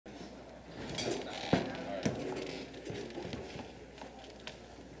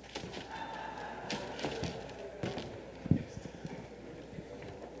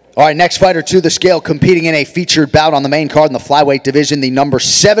All right, next fighter to the scale, competing in a featured bout on the main card in the flyweight division, the number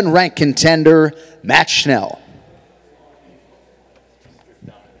 7 ranked contender, Matt Schnell.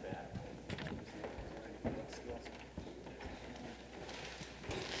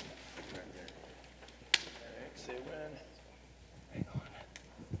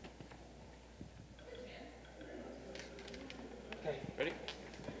 Ready?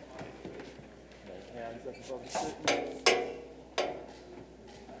 Hands up above the sitting.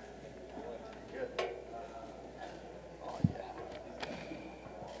 Good. Oh, yeah.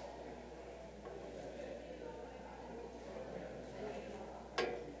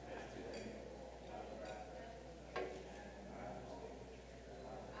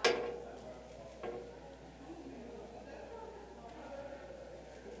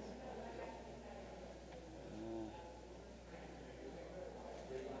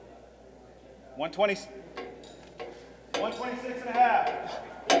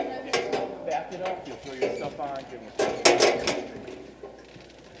 $126.5. Back it up. You'll throw your stuff on. Give him a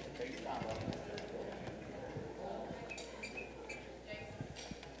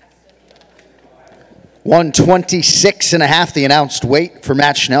 126.5, the announced weight for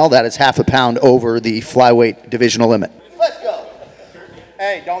Matt Schnell. That is half a pound over the flyweight divisional limit. Let's go.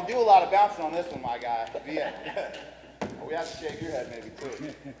 Hey, don't do a lot of bouncing on this one, my guy. Yeah. We have to shake your head maybe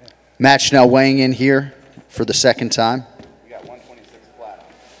too. Matt Schnell weighing in here for the second time. We got 126 flat on.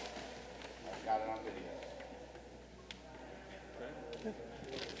 I've got it on video.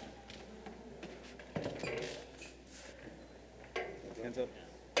 hands up.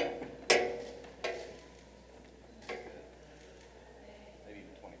 Maybe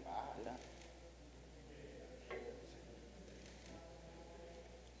even 25. Yeah.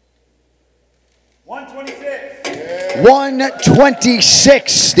 126.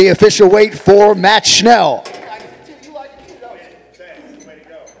 126, the official weight for Matt Schnell.